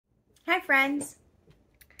Hi friends.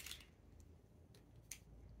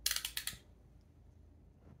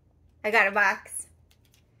 I got a box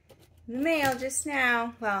in the mail just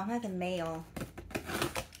now. Well, not the mail.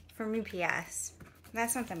 From UPS.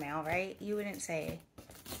 That's not the mail, right? You wouldn't say.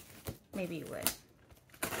 Maybe you would.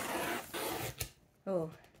 Oh,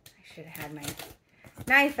 I should have had my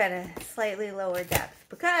knife at a slightly lower depth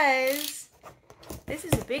because this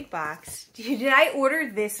is a big box. Did I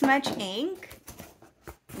order this much ink?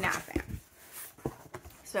 Not fam.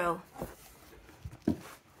 So,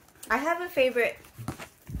 I have a favorite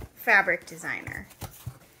fabric designer,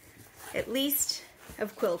 at least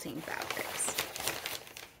of quilting fabrics.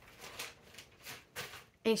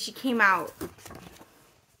 And she came out,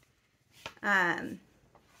 I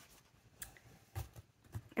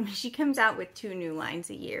mean, she comes out with 2 new lines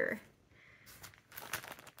a year.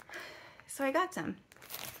 So I got some.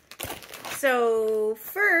 So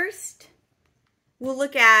first, we'll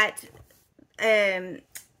look at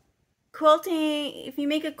quilting. If you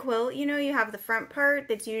make a quilt, you know, you have the front part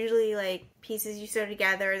that's usually like pieces you sew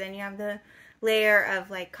together. Then you have the layer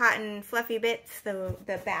of like cotton fluffy bits, the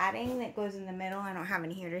batting that goes in the middle. I don't have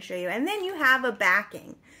any here to show you. And then you have a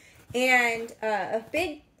backing. And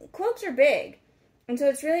quilts are big. And so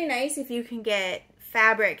it's really nice if you can get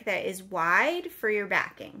fabric that is wide for your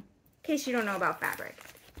backing. In case you don't know about fabric.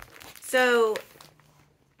 So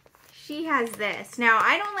she has this. Now,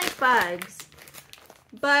 I don't like bugs,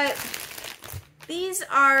 but these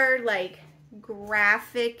are like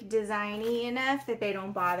graphic designy enough that they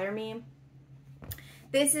don't bother me.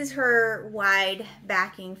 This is her wide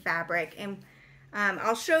backing fabric, and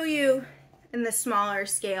I'll show you in the smaller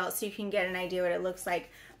scale so you can get an idea what it looks like.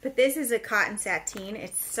 But this is a cotton sateen.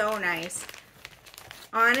 It's so nice.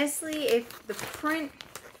 Honestly, if the print,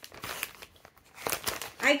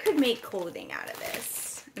 I could make clothing out of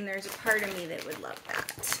this, and there's a part of me that would love that.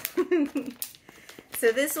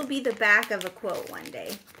 So this will be the back of a quilt one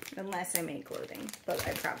day, unless I make clothing, but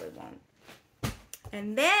I probably won't.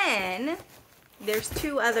 And then there's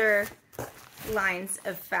 2 other lines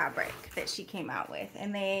of fabric that she came out with,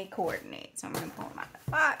 and they coordinate. So I'm going to pull them out of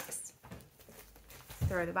the box,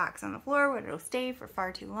 throw the box on the floor where it'll stay for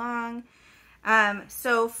far too long.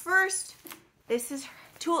 So first, this is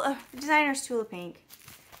the designer's Tula Pink.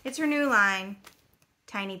 It's her new line,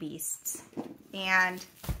 Tiny Beasts. And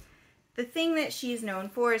the thing that she's known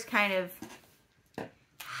for is kind of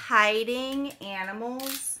hiding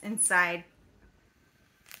animals inside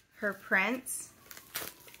her prints.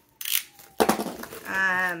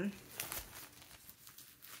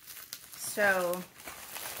 So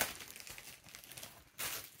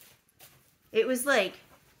it was like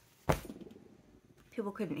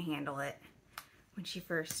people couldn't handle it when she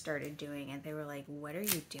first started doing it. They were like, what are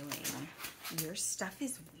you doing? Your stuff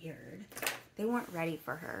is weird. They weren't ready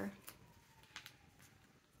for her.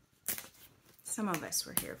 Some of us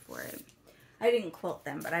were here for it. I didn't quilt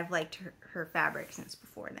them, but I've liked her fabric since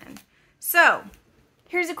before then. So,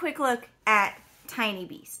 here's a quick look at Tiny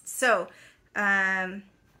Beasts. So, will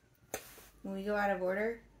we go out of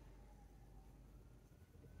order?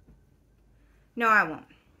 No, I won't.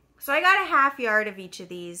 So I got a ½ yard of each of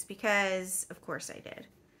these because, of course I did.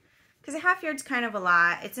 Because a ½ yard's kind of a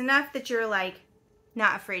lot. It's enough that you're like,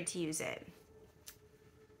 not afraid to use it.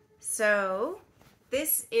 So,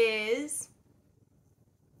 this is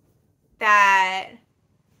that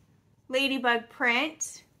ladybug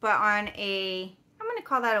print, but on a, I'm going to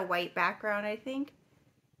call that a white background, I think.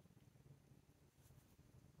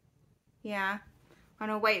 Yeah,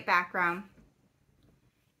 on a white background.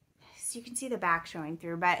 So you can see the back showing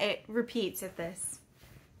through, but it repeats at this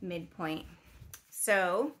midpoint.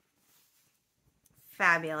 So,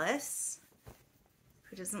 fabulous.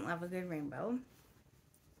 Who doesn't love a good rainbow?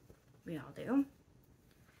 We all do.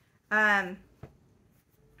 And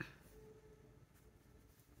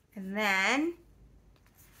then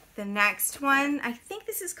the next one, I think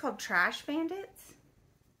this is called Trash Bandits.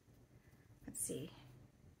 Let's see.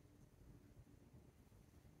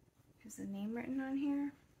 Is the name written on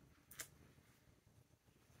here?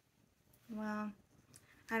 Well,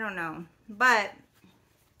 I don't know, but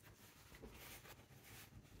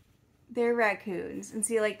they're raccoons, and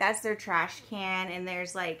see, like, that's their trash can, and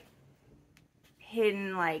there's like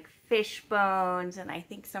hidden like fish bones, and I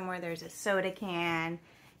think somewhere there's a soda can.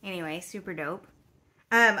 Anyway, super dope.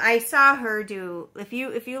 I saw her do, if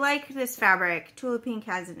you like this fabric, Tula Pink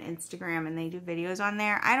has an Instagram and they do videos on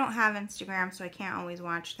there. I don't have Instagram, so I can't always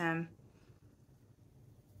watch them.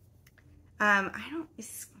 I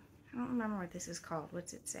don't remember what this is called.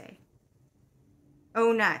 What's it say?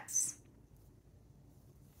 Oh, nuts.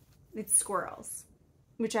 It's squirrels,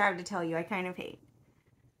 which I have to tell you, I kind of hate.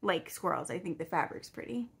 like squirrels. I think the fabric's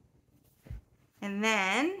pretty. And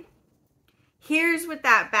then here's what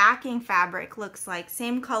that backing fabric looks like.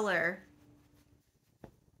 Same color.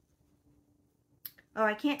 Oh,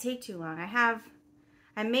 I can't take too long.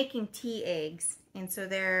 I'm making tea eggs, and so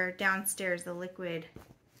they're downstairs. The liquid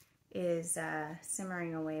is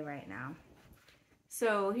simmering away right now.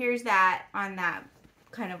 So here's that on that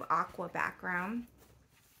kind of aqua background.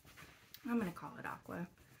 I'm gonna call it aqua.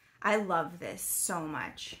 I love this so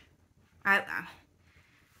much.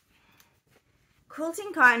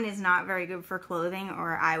 Quilting cotton is not very good for clothing,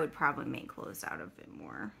 or I would probably make clothes out of it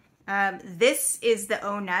more. This is the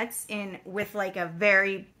O Nuts with like a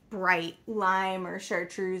very bright lime or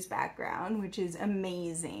chartreuse background, which is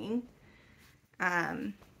amazing.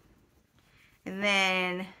 And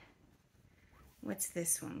then, what's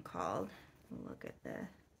this one called? Look at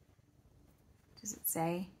does it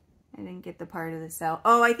say? I didn't get the part of the cell.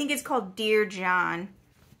 Oh, I think it's called Dear John.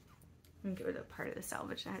 I don't get the part of the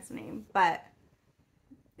selvage that has a name, but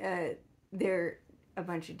they're a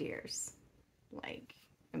bunch of deers. Like,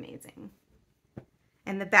 amazing.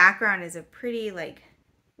 And the background is a pretty, like,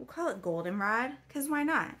 we'll call it goldenrod, because why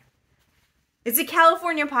not? It's a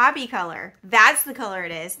California poppy color. That's the color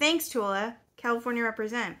it is. Thanks, Tula. California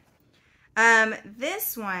represent.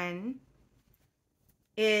 This one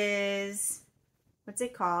is, what's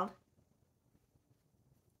it called?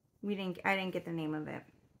 I didn't get the name of it.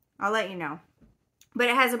 I'll let you know. But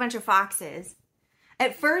it has a bunch of foxes.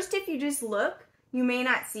 At first, if you just look, you may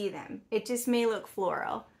not see them. It just may look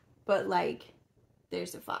floral. But, like,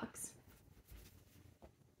 there's a fox.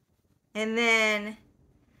 And then,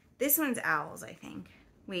 this one's owls, I think.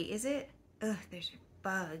 Wait, is it? Ugh, there's a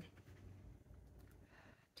bug.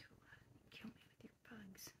 Tula, kill me with your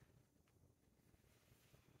bugs.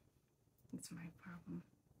 That's my problem.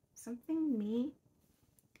 Something me?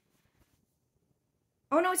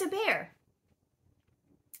 Oh, no, it's a bear.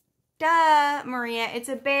 Duh, Maria, it's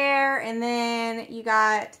a bear, and then you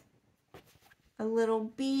got a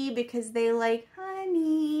little bee because they like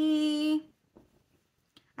honey.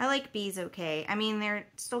 I like bees okay. I mean, they're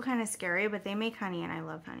still kind of scary, but they make honey, and I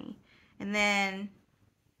love honey. And then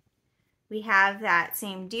we have that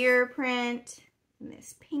same deer print, and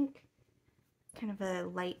this pink, kind of a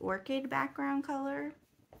light orchid background color.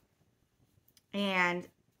 And,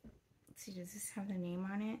 let's see, does this have the name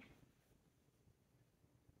on it?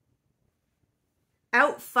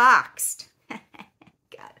 Outfoxed.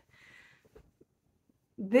 God.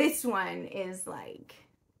 This one is like,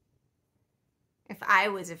 if I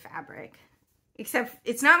was a fabric. Except,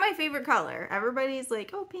 it's not my favorite color. Everybody's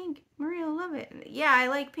like, oh, pink. Maria, love it. Yeah, I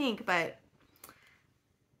like pink, but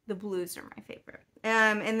the blues are my favorite.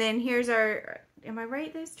 And then here's our, am I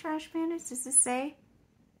right, this Trash Pandas? Does this say?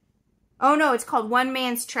 Oh, no, it's called One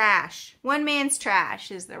Man's Trash. One Man's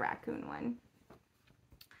Trash is the raccoon one.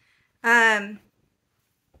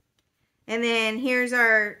 And then here's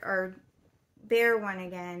our bear one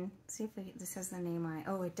again. Let's see if this has the name on it.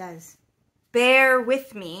 Oh, it does. Bear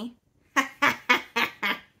with me.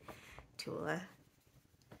 Tula.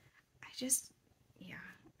 Yeah.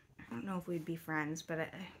 I don't know if we'd be friends, but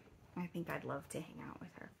I think I'd love to hang out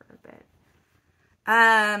with her for a bit.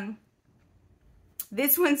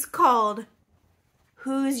 This one's called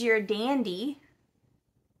Who's Your Dandy?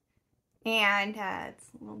 And it's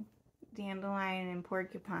a little dandelion and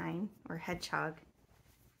porcupine, or hedgehog.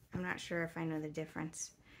 I'm not sure if I know the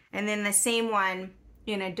difference. And then the same one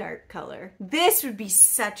in a dark color. This would be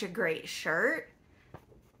such a great shirt.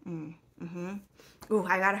 Ooh,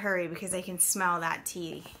 I gotta hurry because I can smell that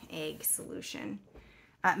tea egg solution.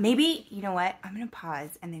 Maybe, you know what? I'm gonna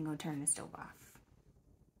pause and then go turn the stove off.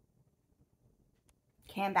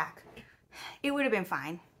 Okay, I'm back. It would have been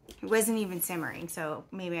fine. It wasn't even simmering, so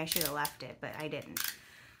maybe I should have left it, but I didn't.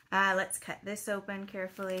 Let's cut this open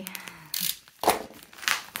carefully.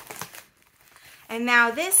 And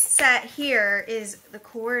now this set here is the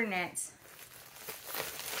coordinates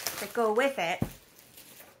that go with it.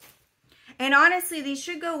 And honestly, these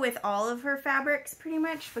should go with all of her fabrics pretty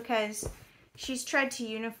much, because she's tried to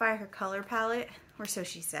unify her color palette, or so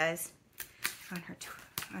she says on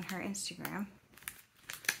her Instagram.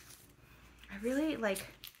 I really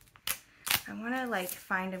I want to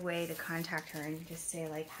find a way to contact her and just say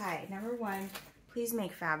like, hi, number one, please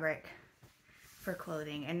make fabric for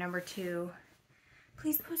clothing. And number two,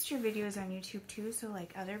 please post your videos on YouTube too, so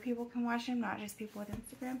like other people can watch them, not just people with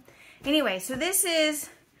Instagram. Anyway, so this is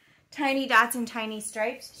Tiny Dots and Tiny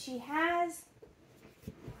Stripes. She has,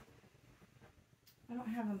 I don't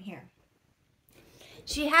have them here.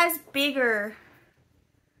 She has bigger,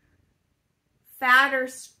 fatter,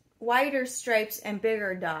 wider stripes and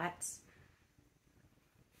bigger dots.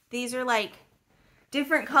 These are like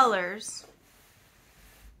different colors,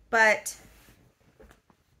 but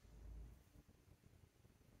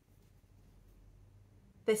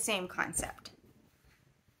the same concept.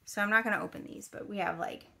 So I'm not going to open these, but we have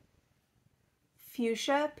like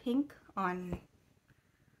fuchsia pink on,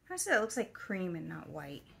 honestly that looks like cream and not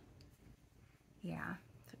white. Yeah,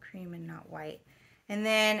 it's a cream and not white. And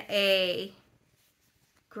then a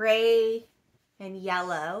gray and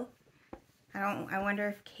yellow. I wonder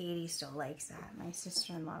if Katie still likes that. My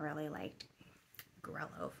sister-in-law really liked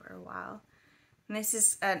Grello for a while. And this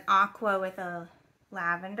is an aqua with a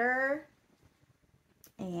lavender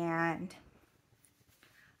and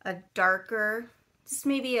a darker, just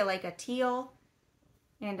maybe like a teal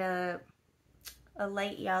and a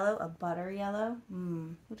light yellow, a butter yellow.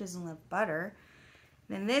 Who doesn't love butter?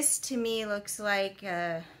 Then this to me looks like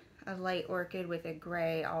a light orchid with a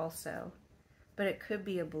gray also, but it could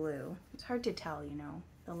be a blue. It's hard to tell, you know.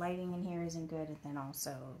 The lighting in here isn't good, and then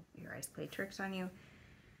also your eyes play tricks on you.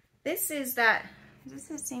 This is that, is this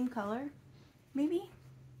the same color? Maybe?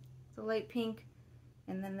 It's a light pink.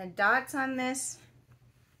 And then the dots on this,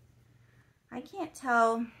 I can't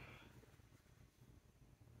tell.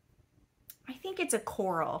 I think it's a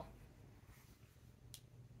coral.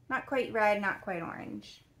 Not quite red, not quite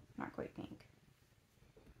orange, not quite pink.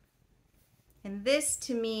 And this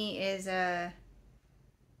to me is a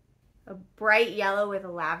bright yellow with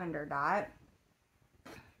a lavender dot.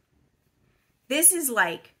 This is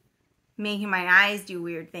like making my eyes do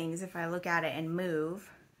weird things if I look at it and move.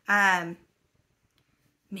 Man.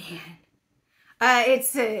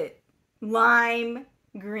 It's a lime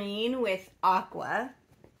green with aqua.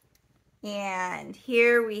 And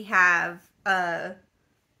here we have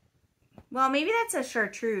well, maybe that's a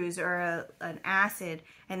chartreuse or an acid.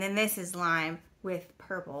 And then this is lime with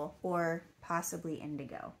purple or possibly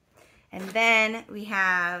indigo. And then we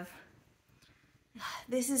have,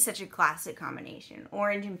 this is such a classic combination,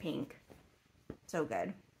 orange and pink. So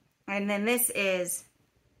good. And then this is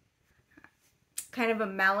kind of a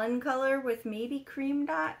melon color with maybe cream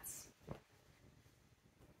dots.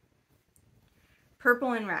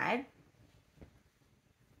 Purple and red.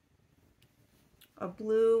 A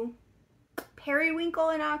blue periwinkle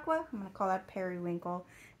and aqua. I'm going to call that periwinkle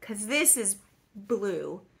because this is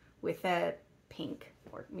blue with a pink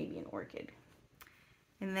or maybe an orchid.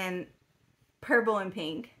 And then purple and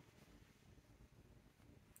pink.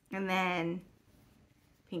 And then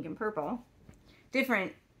pink and purple.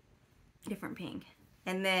 Different pink.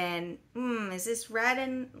 And then, is this red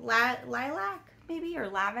and lilac maybe, or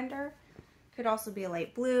lavender? Could also be a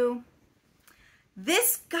light blue.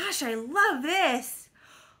 This, gosh, I love this.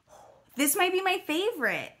 This might be my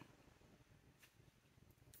favorite.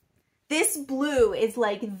 This blue is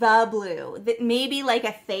like the blue. Maybe like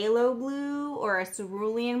a phthalo blue or a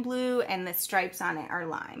cerulean blue, and the stripes on it are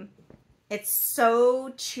lime. It's so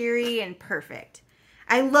cheery and perfect.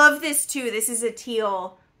 I love this too. This is a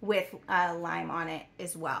teal with lime on it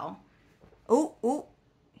as well. Oh,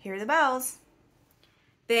 hear the bells.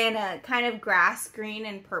 Then a kind of grass green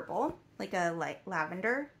and purple, like a light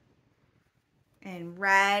lavender. And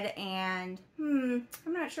red and, I'm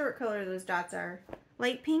not sure what color those dots are.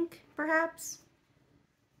 Light pink, perhaps?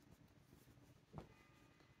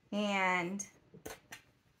 And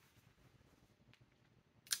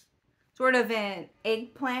sort of an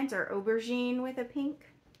eggplant or aubergine with a pink.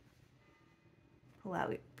 Pull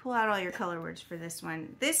out all your color words for this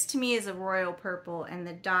one. This to me is a royal purple, and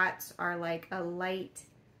the dots are like a light,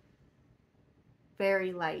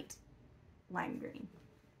 very light lime green.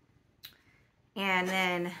 And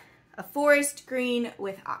then a forest green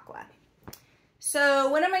with aqua. So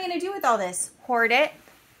what am I going to do with all this? Hoard it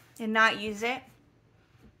and not use it?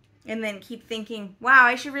 And then keep thinking, wow,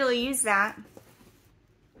 I should really use that.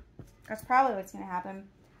 That's probably what's going to happen.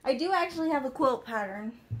 I do actually have a quilt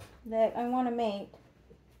pattern that I want to make.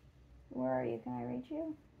 Where are you? Can I reach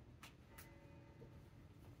you?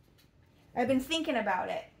 I've been thinking about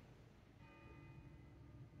it.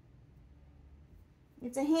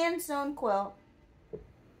 It's a hand-sewn quilt.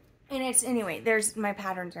 And it's, anyway, there's, my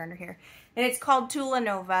patterns are under here. And it's called Tula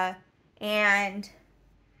Nova. And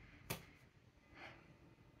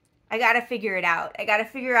I gotta figure it out. I gotta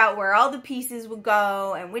figure out where all the pieces will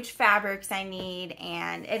go and which fabrics I need.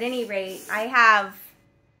 And at any rate, I have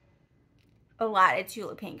a lot of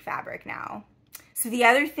Tula Pink fabric now. So the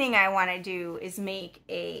other thing I want to do is make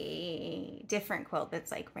a different quilt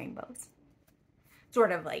that's like rainbows.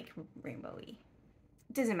 Sort of like rainbowy.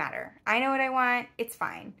 It doesn't matter. I know what I want. It's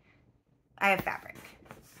fine. I have fabric.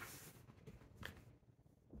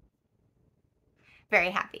 Very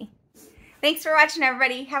happy. Thanks for watching,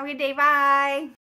 everybody. Have a good day. Bye.